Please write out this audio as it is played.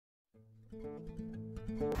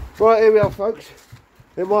Right, here we are, folks.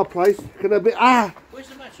 In my place. Can I be... Where's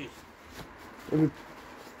the matches? In the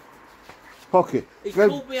pocket. He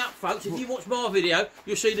called me up, folks. If you watch my video,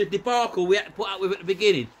 you'll see the debacle we had to put up with at the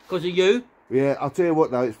beginning because of you. Yeah, I'll tell you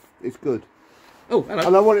what though, it's good. Oh, hello.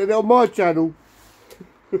 And I want it on my channel.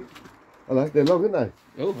 Hello, they're long, aren't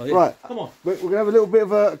they? Oh, yeah. Right. Come on. We're going to have a little bit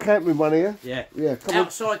of a camping one here. Yeah. Yeah, come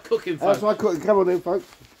Outside cooking, on. folks. Outside cooking, come on in, folks.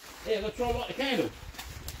 Yeah, I'm going to try and light the candle.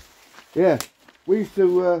 Yeah, we used to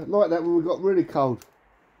like that when we got really cold.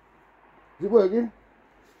 Is it working?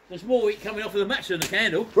 There's more heat coming off of the match than the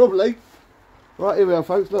candle. Probably. Right, here we are,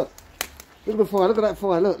 folks, look. Look at the fire, look at that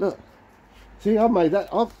fire, look. See, I made that,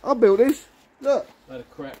 I built this. Look. Load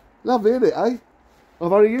of crap. Lovely, isn't it, eh?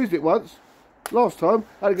 I've only used it once. Last time,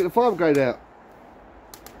 I had to get the fire brigade out.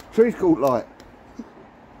 Trees caught light.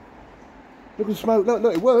 Look at the smoke,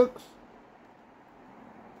 look, it works.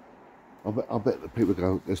 I bet that people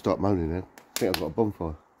go, they'll start moaning now. I think I've got a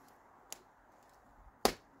bonfire.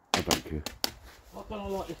 I don't care. Why can't I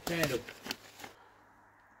light this candle?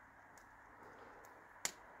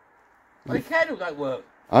 The candle don't work.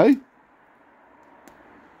 Eh?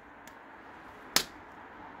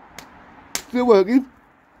 Still working?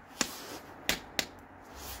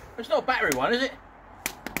 It's not a battery one, is it?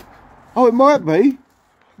 Oh, it might be.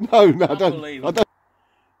 No, I don't. Unbelievable.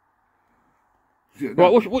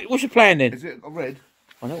 Right, what's your plan then? Is it red?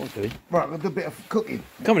 I know what I'm doing. Right, I'll do a bit of cooking.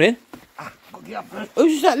 Coming in. Cook it up first.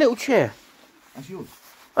 Whose that little chair? That's yours.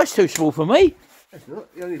 That's too small for me. That's not,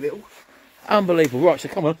 you're only little. Unbelievable. Right, so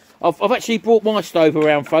come on. I've actually brought my stove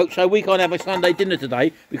around, folks, so we can't have a Sunday dinner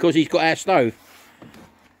today because he's got our stove.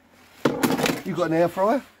 You got an air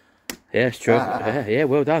fryer? Yeah, it's true. Yeah,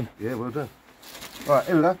 well done. Yeah, well done. Right,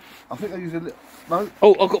 here we go. I think I use a little... No?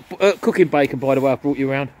 Oh, I've got cooking bacon, by the way, I've brought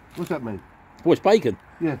you around. What's that mean? Well, it's bacon.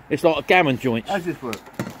 Yeah. It's like a gammon joint. How's this work?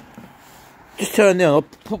 Just turn the knob.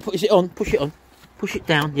 Is it on? Push it on. Push it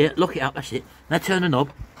down. Yeah, lock it up. That's it. Now turn the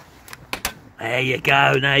knob. There you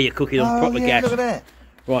go. Now you're cooking on proper gas. Look at that.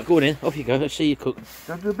 Right, go on in. Off you go. Let's see you cook.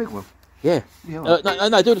 Don't do a big one. Yeah. Yeah.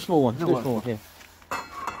 No, do the small one. No, Do the small one. Yeah.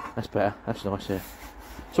 That's better. That's nice. Yeah.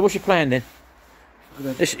 So what's your plan then?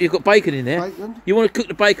 You've got bacon in there. Bacon? You want to cook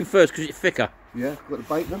the bacon first because it's thicker. Yeah, got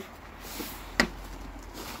the bacon.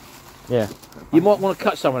 Yeah. You might want to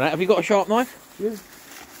cut some of that. Have you got a sharp knife? Yeah.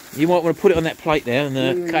 You might want to put it on that plate there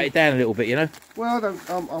and cut it down a little bit, you know? Well, I don't...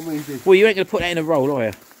 I'm easy. Well, you ain't going to put that in a roll, are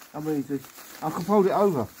you? I'm easy. I can fold it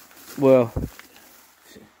over. Well...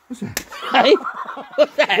 What's that? Hey?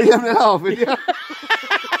 What's that? You're having a laugh, are you?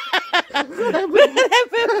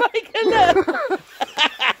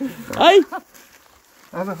 Hey?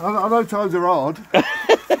 I know times are hard.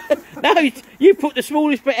 No, you put the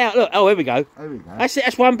smallest bit out. Look, oh, here we go. There we go. That's it,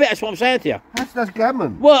 that's one bit, that's what I'm saying to you. That's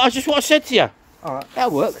gammon. Well, that's just what I said to you. Alright.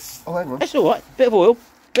 That'll work. Oh, hang on. That's alright. Bit of oil,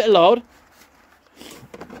 bit of lard.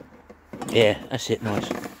 Yeah, that's it, nice.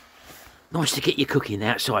 Nice to get you cooking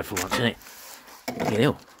outside for once, isn't it? You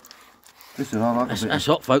know. Listen, I like That's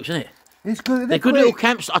hot, folks, isn't it? It's good, They're good little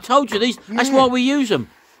camps. I told you, these. That's why we use them.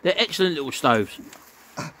 They're excellent little stoves.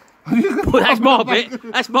 Well, that's my bit.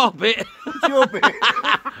 That's my bit. What's your bit?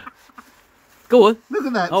 Go on. Look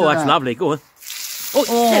at that. Oh, that's lovely. Go on. Oh,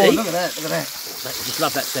 Oh, look at that. Look at that. I just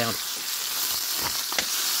love that sound.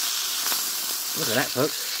 Look at that,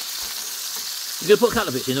 folks. You're going to put a couple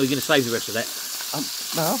of bits in, or you're going to save the rest of that?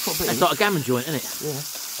 No, I'll put a bit That's in. like a gammon joint, isn't it?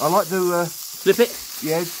 Yeah. I like to... Flip it.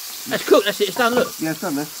 Yeah. That's cooked. That's it. It's done. Look. Yeah, it's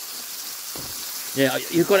done there. Yeah,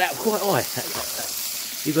 you've got that quite high.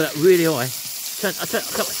 You've got that really high. Turn it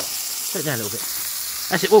down a little bit.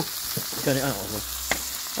 That's it. Well, turn it out.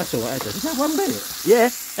 That's all right. Is that one bit? Yeah,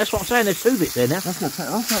 that's what I'm saying. There's two bits there now. That's going to take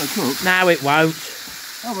a long time to cook. No, it won't.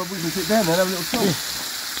 Oh, well, we can sit down there and have a little talk.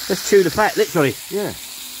 Let's chew the fat, literally. Yeah.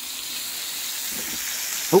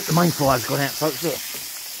 Oh, the main fire's gone out, folks. Look.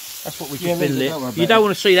 That's what we just been lit. You it. don't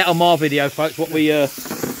want to see that on my video, folks. What we Let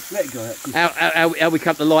it go out. how we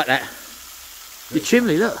come to light that. The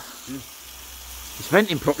chimney, look. Yeah. It's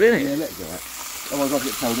venting properly, isn't it? Yeah, let it go out. Otherwise I'll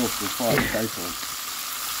get told off for fire to stay for.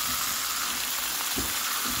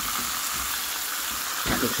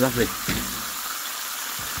 That looks lovely.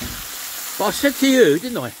 But I said to you,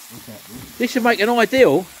 didn't I? Exactly. This would make an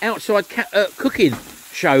ideal outside cooking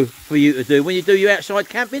show for you to do when you do your outside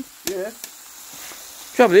camping. Yeah.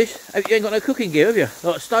 Trouble is, you ain't got no cooking gear, have you?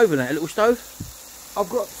 Like a stove and that, a little stove? I've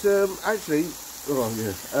got, actually... Oh,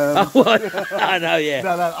 yeah. Oh, what? I know, yeah.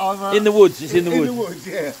 No, I'm... In the woods, it's in the woods. In the woods,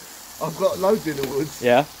 yeah. I've got loads in the woods.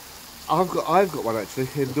 Yeah. I've got one actually,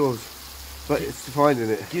 indoors. But it's finding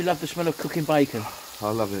it. Do you love the smell of cooking bacon? I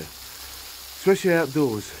love it. Especially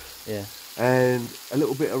outdoors. Yeah. And a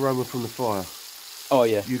little bit of aroma from the fire. Oh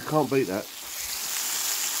yeah. You can't beat that.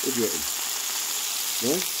 What do you reckon?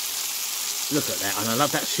 No? Look at that, and I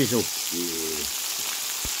love that sizzle.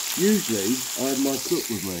 Yeah. Usually, I have my cook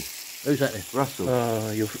with me, Who's that then? Russell,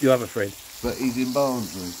 Oh, you have a friend. but he's in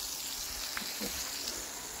Barnsley.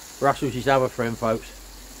 Russell's his other friend, folks.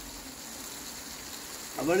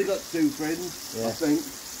 I've only got 2 friends, Yeah. I think.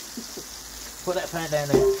 Put that fan down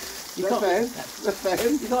there. You The fan? The fan?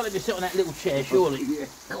 You can't let me sit on that little chair, surely. Yeah.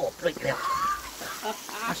 Oh, blink now.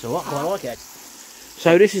 That's all right, I quite like it.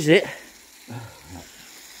 So this is it.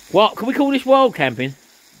 What, can we call this wild camping?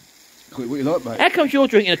 Quick, what you like, mate? How comes you're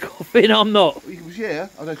drinking a coffee and I'm not? You can share.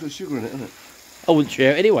 I don't put sugar in it, innit? I wouldn't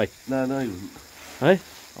share it anyway. No, you wouldn't. Hey?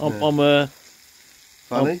 I'm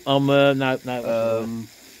Funny? no.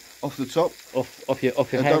 Off the top. Off your I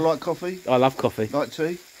hand. don't like coffee. I love coffee. Like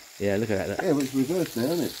tea. Yeah, look at that. Yeah, but it's reversed now,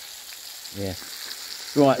 isn't it? Yeah.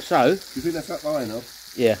 Right, so, Do you think that's up high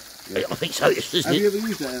enough? yeah. Yeah. I think so, isn't Have it? you ever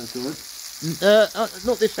used that outside?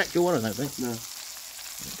 Not this actual one, I don't think. No.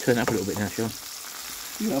 Turn it up a little bit now, Sean.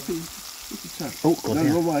 Yeah, I think it's a tap. Oh, God, No,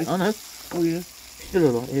 yeah. wrong way. I know. Oh, yeah.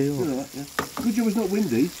 Still alright, yeah, you're Still all right. alright, yeah. Good job it's not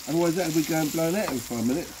windy, otherwise that would be going blown out in 5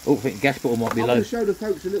 minutes. Oh, I think the gas bottle might be I'm low. going to show the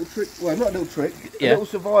folks a little trick. Well, not a little trick. Yeah. A little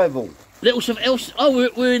survival. Oh,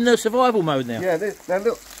 we're in the survival mode now. Yeah. Now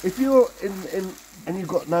look, if you're in and you've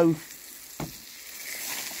got no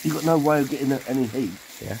way of getting any heat.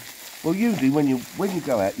 Yeah. Well, usually when you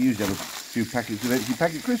go out, you usually have a few packets of empty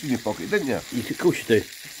packet crisps in your pocket, didn't you? Of course you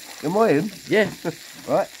do. Am I in? Yeah.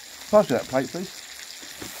 Right. Pass me that plate, please.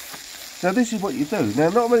 Now this is what you do. Now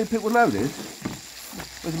not many people know this.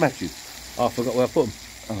 Where's the matches? Oh, I forgot where I put them.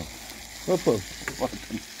 Oh. Where I put them?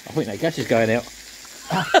 I think that gas is going out.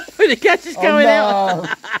 I think the gas is going out.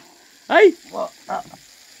 Hey? What?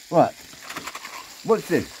 Right. What's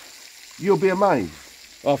this? You'll be amazed.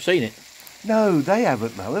 Oh, I've seen it. No, they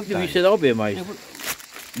haven't, though, have You they? said I'll be amazed.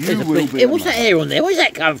 You There's a will big- be Hey, what's that amazed. hair on there? Where's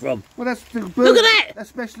that come from? Well, that's to burn. Look at that! That's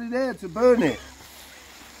specially there to burn it.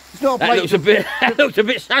 It's not a That plate. looks a bit. That looks a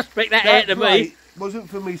bit suspect. That hair That to me. plate wasn't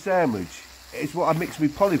for me sandwich. It's what I mix my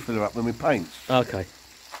polyfiller up with my paints. Okay.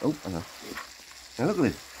 Oh, hello. Now look at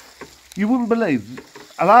this. You wouldn't believe.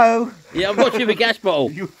 Hello? Yeah, I'm watching the gas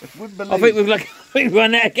bottle. You wouldn't believe. I think we've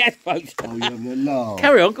run out of gas, folks. Oh, you're having a laugh.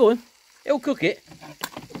 Carry on, go on. It'll cook it.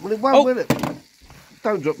 Well, it won't, Oh. will it?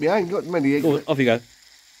 Don't drop me. I ain't got many eggs. Go on, off you go.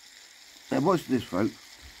 Now watch this, folks.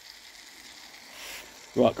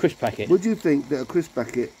 Right, crisp packet. Would you think that a crisp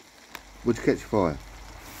packet would catch fire?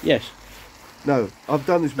 Yes. No, I've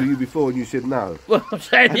done this with you before and you said no. Well, I'm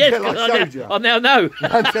saying yes Until I because showed you. I now know.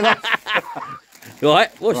 Until I-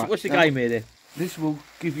 Right, what's Right, the now- game here then? This will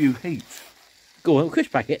give you heat. Go on,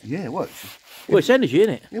 crisp packet. Yeah, watch. Well, it's energy,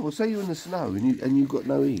 isn't it? Yeah, well, say you're in the snow and you've got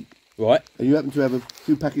no heat, Right. and you happen to have a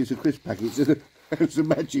few packets of crisp packets and some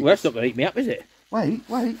magic. Well, that's not going to eat me up, is it? Wait.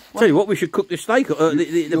 Tell you what, we should cook the steak, the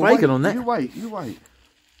You bacon wait, on that. You wait.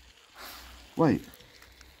 Wait.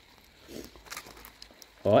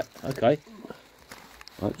 Right, okay.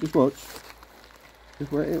 Right, just watch.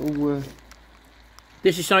 Just wait. It'll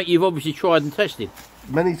This is something you've obviously tried and tested.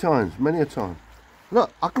 many times, many a time.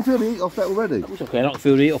 Look, I can feel the heat off that already. It's okay, I don't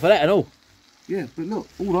feel the heat off of that at all. Yeah, but look,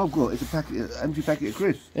 all I've got is an empty packet of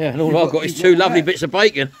crisps. Yeah, and all You've I've got is you've two lovely that. bits of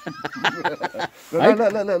bacon. Look.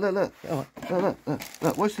 Oh.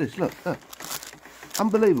 Look, watch this, look.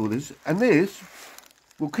 Unbelievable this. And this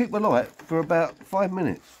will keep alight for about 5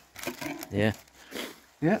 minutes. Yeah,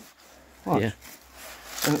 Yeah? Watch. yeah.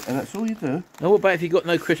 And that's all you do. Now, what about if you've got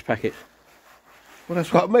no crisp packets? Well,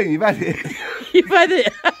 that's what I mean, you've had it. You've had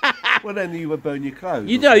it. Well, then you would burn your clothes.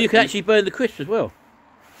 You know, you can actually burn the crisps as well.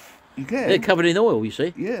 You They're can. covered in oil, you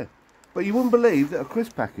see. Yeah. But you wouldn't believe that a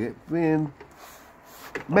crisp packet being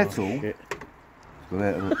metal... Oh, shit. Well,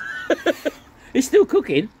 out, isn't it? It's still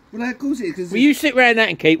cooking. Well, of course it is, because Will you sit round that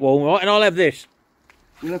and keep warm, right? And I'll have this.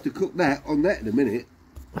 you'll have to cook that on that in a minute.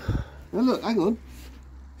 Now look, hang on.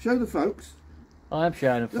 Show the folks. I am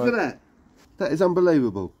showing them. Look at that. That is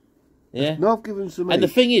unbelievable. Yeah. Now I've given some And the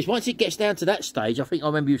heat. thing is, once it gets down to that stage, I think I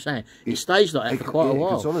remember you saying, it stays like that for quite a It while.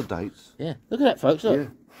 consolidates. Yeah. Look at that, folks. Look. Yeah.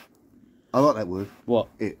 I like that word. What?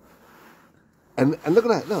 It. And look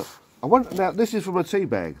at that, look. I want now this is from a tea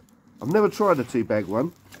bag. I've never tried a tea bag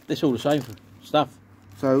one. It's all the same stuff.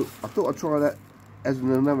 So I thought I'd try that as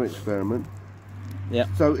another experiment. Yeah.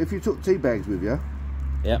 So if you took tea bags with you,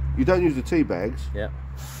 Yeah. you don't use the tea bags, Yeah.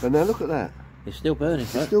 but now look at that. It's still burning,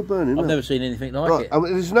 It's folks. still burning. I've look. never seen anything like Right, it. I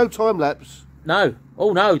mean, there's no time lapse. No.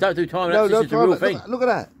 Oh, no, don't do time lapse. This is the real lapse. thing. Look at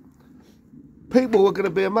that. People are going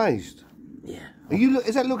to be amazed. Yeah. Are you?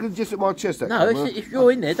 Is that looking just at my chest? That No, camera? if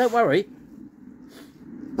you're in there, don't worry.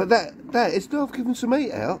 But that it's still giving some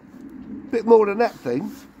heat out. Bit more than that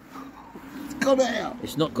thing. gone out.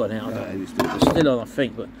 It's not gone out. No, It's still on, I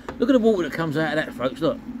think. But look at the water that comes out of that, folks.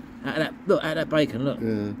 Look, out of that bacon. Look. Yeah.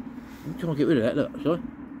 I'm trying to get rid of that. Look, sorry.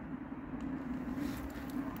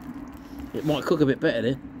 It might cook a bit better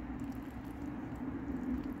then.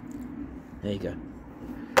 There you go.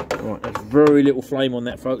 Right, there's very little flame on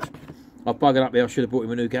that, folks. I've buggered up there. I should have bought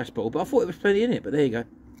him a new gas bottle, but I thought there was plenty in it. But there you go.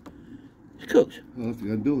 It's cooked. I'll have to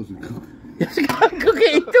go indoors and cook. You have to go and cook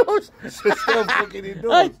it indoors. Still cooking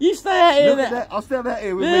indoors. Hey, you stay out here. Look at that. I'll stand out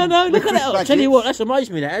here with Yeah, no, look at that. I'll Chris tell you Packets. what, that's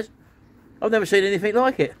amazed me, that has. I've never seen anything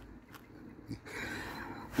like it.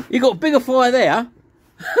 You got a bigger fire there.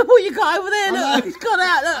 What you got over there? Look, it's gone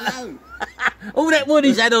out. Look. All that wood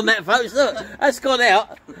he's had on that, folks. Look, that's gone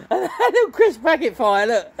out. And that little crisp packet fire.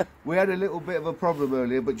 Look. We had a little bit of a problem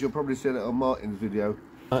earlier, but you'll probably see it on Martin's video.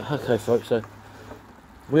 Okay, folks. So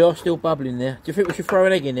we are still bubbling there. Do you think we should throw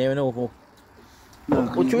an egg in there and all?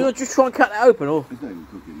 Or do you want to just try and cut that open? Or It's not even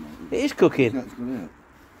cooking, mate. it is cooking. That's gone out.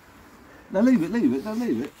 No, leave it. Don't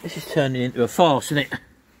leave it. This is turning into a farce, isn't it?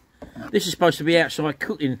 This is supposed to be outside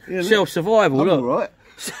cooking, Yeah, self-survival. I'm Look, all right.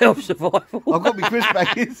 self-survival. I've got my crisp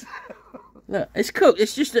packets. Look, it's cooked.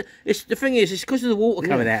 It's just the thing is, it's because of the water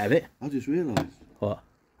coming out of it. I just realised. What?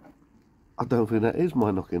 I don't think that is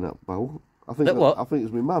my knocking up bowl. I think That what? I think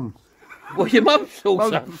it's my mum's. Well, your mum's also.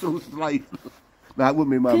 Mum's sauce plate. No, it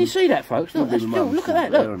wouldn't be mum's. Can you see that, folks? Look, Wouldn't be that's my still, mum's look at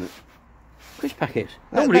that. there, Look, isn't it? crisp packets.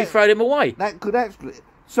 That- Normally you that- throw them away. That could actually.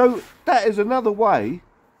 So that is another way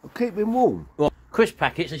of keeping warm. Well, crisp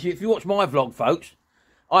packets. If you watch my vlog, folks,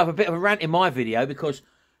 I have a bit of a rant in my video because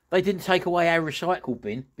they didn't take away our recycle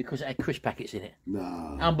bin because it had crisp packets in it.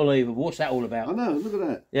 No. Unbelievable. What's that all I about? know. Look at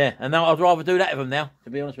that. Yeah, and now I'd rather do that with them now. To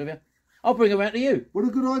be honest with you, I'll bring them out to you. What a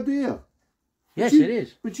good idea. Yes, You- it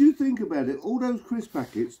is. But you think about it. All those crisp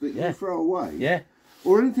packets that Yeah. you throw away, Yeah.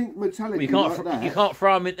 or anything metallic Well, you can't. like that. You can't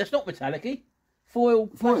throw them in. That's not metallic-y. Foil,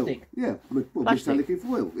 Foil. plastic. Yeah, well, Plastic. metallic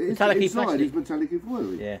foil. Metallic-y Inside plastic. is metallic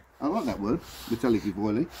foil. Yeah. I like that word, metallic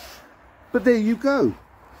foily. But there you go.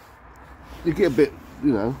 You get a bit,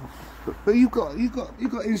 you know. But you got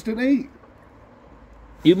instant heat.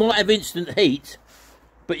 You might have instant heat,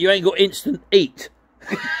 but you ain't got instant eat.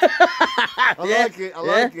 I like it. I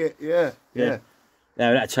like it. Yeah. Yeah.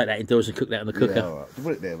 No, I'll take that indoors and cook that on the cooker. Yeah, all right.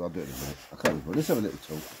 Put it there. I'll do it in a minute. I can't remember. Let's have a little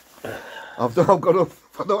talk. I've gone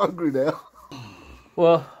off. I'm not hungry now.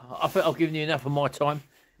 Well, I think I've given you enough of my time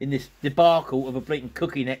in this debacle of a bleating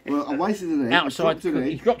cooking it Well, I wasted an egg. outside. Dropped an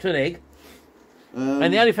He's egg. dropped an egg,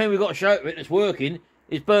 and the only thing we've got to show for it that's working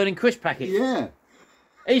is burning crisp packets. Yeah.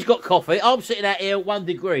 He's got coffee. I'm sitting out here at 1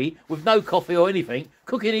 degree with no coffee or anything,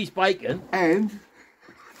 cooking his bacon. And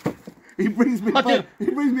he brings me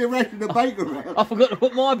a ration of bacon round. I forgot to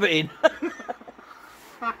put my bit in.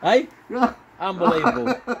 Hey?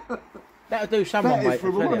 Unbelievable. That'll do someone, That mate. is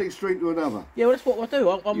from I tell one you. extreme to another. Yeah, well, that's what I do.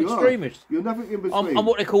 I'm You are. extremist. You're nothing in between. I'm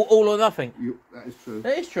what they call all or nothing. That is true.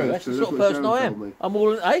 That is true. That's the sort of what person I Sharon told am. me. I'm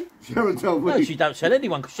all, hey? Sharon told me. No, she don't tell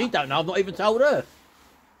anyone because she don't know. I've not even told her.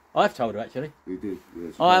 I've told her, actually. You did.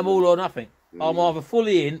 Yes, I am all or nothing. Yeah, I'm yeah. either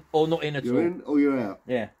fully in or not in at all. You're in or you're out.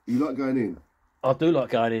 Yeah. You like going in. I do like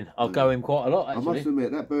going in. I'll go in quite a lot, I must actually.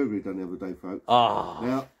 admit, that burger he done the other day, folks. Ah.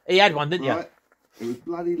 Now, He had one, didn't right, it was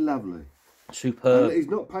bloody lovely. you? And Superb. he's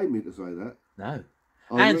not paid me to say that. No.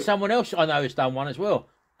 I And re- someone else I know has done one as well.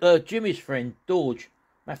 Jimmy's friend, George,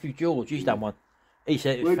 Matthew George, he's done one. He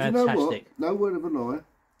said it was Well, do you know what? fantastic. No word of a lie.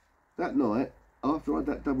 That night, after I had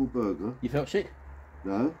that double burger, You felt sick?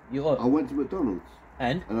 no, You I got went to McDonald's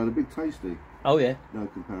And? and had a big tasty. Oh, yeah. No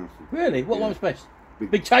comparison. Really? What Yeah. one was best? Big-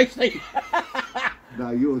 Big Tasty? No,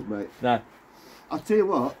 yours, mate. No. I'll tell you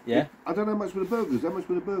what. Yeah? I don't know how much for the burgers. How much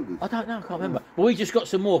for the burgers? I don't know, I can't remember. But we just got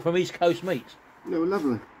some more from East Coast Meats. They were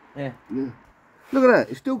lovely. Yeah. Yeah. Look at that.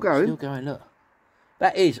 It's still going. Still going, look.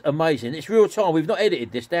 That is amazing. It's real time. We've not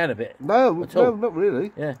edited this down a bit. No, At all. no, not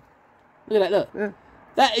really. Yeah. Look at that, look. Yeah.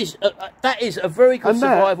 That is a very good And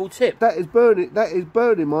that- survival tip. That is burning. That is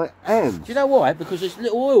burning my hands. Do you know why? Because there's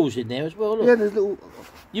little oils in there as well. Look. Yeah, there's little.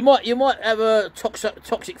 You might have a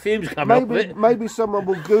toxic fumes coming up with Maybe it. maybe someone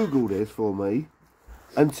will Google this for me,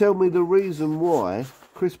 and tell me the reason why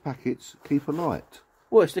crisp packets keep alight.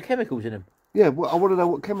 Well, it's the chemicals in them. Yeah, well, I want to know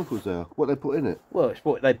what chemicals they are, what they put in it. Well, it's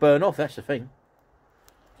what they burn off. That's the thing.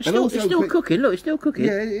 It's And still, also it's still pick- cooking. Look, it's still cooking.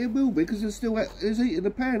 Yeah, it will be because it's heat in the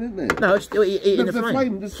pan, isn't there? No, it's still eating the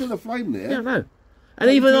flame. There's still a flame there. Yeah, no. And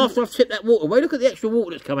even turn- after I've tipped that water away, look at the extra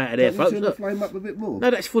water that's come out of there, Don't you folks. turn the Look. flame up a bit more. No,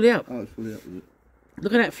 that's fully up. Oh, it's fully up, is it?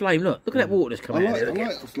 Look at that flame. Look at that water that's come I out like, of there. I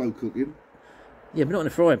Look at- like slow cooking. Yeah, but not in a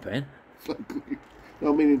frying pan. Slow cooking.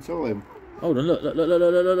 No, I mean in time. Hold on,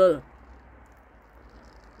 look.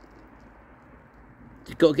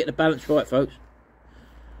 You've got to get the balance right, folks.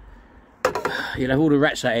 You'll have all the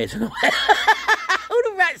rats out here tonight.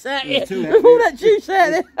 rats out here. two With all that juice out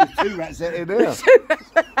there. There's 2 rats out here now.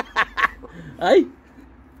 Hey?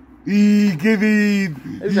 Give in.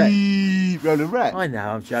 Who's that? Roland Rat. I know,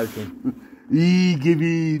 I'm joking. Give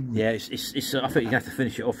in. Yeah, it's I think you're gonna have to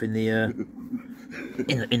finish it off in the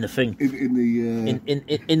in the thing.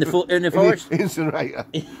 In the forest. Incinerator.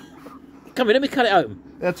 Come here, let me cut it open.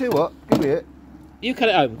 I'll tell you what, give me it. You cut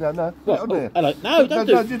it open. No. What? Put it on there. Hello. No, don't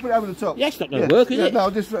do No, it. just put it over the top. Yeah, it's not going to work, is it?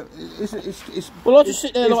 No, just it's. Well, I'll just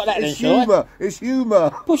sit there like that then, It's shall I? humour. It's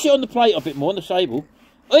humour. Push it on the plate a bit more on the table.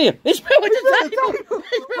 Oh yeah, it's built with the table.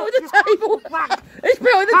 It's built with the table. It's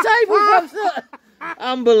built with the table, folks. Look.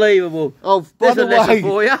 Unbelievable. Oh, by There's the a lesson way,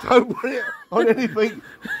 for you. don't put it on anything.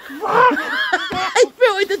 It's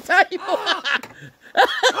built with the table.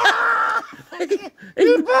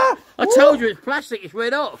 I told you it's plastic. It's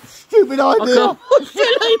red hot. Stupid I idea. can't.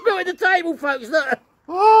 It's built with the table, folks. Look.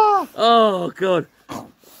 Ah. Oh God.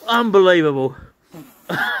 Unbelievable.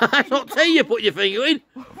 That's not tea you put your finger in.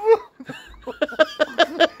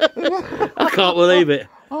 I can't believe it.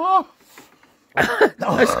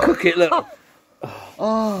 Let's cook it, look.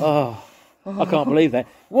 Oh, I can't believe that.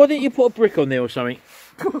 Why didn't you put a brick on there or something?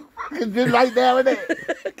 It's just right there, isn't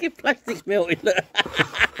it? Get plastic's melted, look.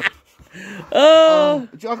 Oh.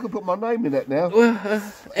 I can put my name in it now. Well,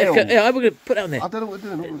 yeah, we're going to put that on there. I don't know what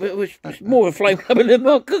we're doing. It's more of a flame coming than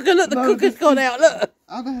more cooker. Look, the cooker's gone out, look.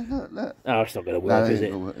 Oh, look. Oh, it's not going to work, is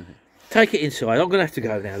it? Work. Take it inside. I'm going to have to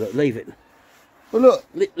go now. Look, leave it. Well, look.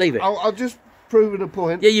 Leave it. I'll just prove the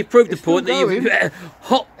point. Yeah, you've proved the It's still point that you've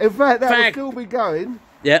hot. In fact, that will fag. still be going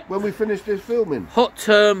Yeah. when we finish this filming. Hot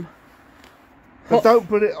term. But don't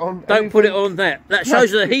put it on. Don't put it on that. That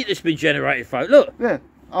shows the heat that's been generated, folks. Look. Yeah,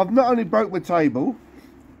 I've not only broke my table,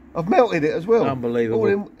 I've melted it as well. Unbelievable.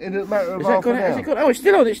 All in a matter of Has half that an gone out? hour. Has it gone? Oh, it's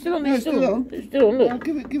still on. It's still on. Yeah, It's still on. It's still on. No, Look.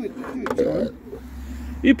 give it time.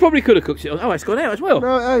 You probably could have cooked it on. Oh, it's gone out as well.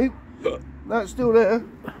 No, hey, no, it's still there.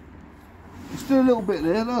 It's still a little bit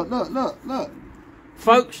there. Look.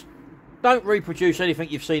 Folks, don't reproduce anything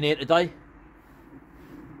you've seen here today.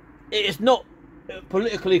 It is not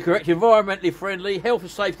politically correct, environmentally friendly, health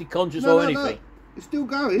and safety conscious or anything. No. It's still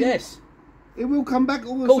going. Yes. It will come back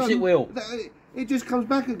all of a Of course sudden. it will. It just comes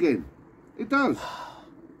back again. It does. Do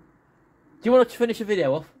you want to finish the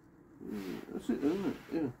video off? That's it, isn't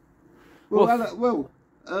it? Yeah.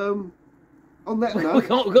 On that note, We've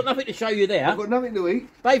got nothing to show you there. I've got nothing to eat.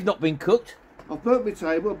 They've not been cooked. I've burnt my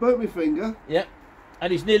table. I've burnt my finger. Yep.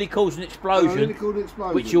 And it's nearly caused an I explosion. nearly called an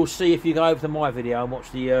explosion. Which you'll see if you go over to my video and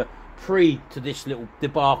watch the pre to this little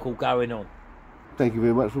debacle going on. Thank you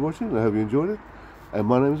very much for watching. I hope you enjoyed it. And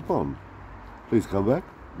my name is Bond. Please come back.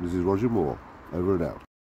 This is Roger Moore. Over and out.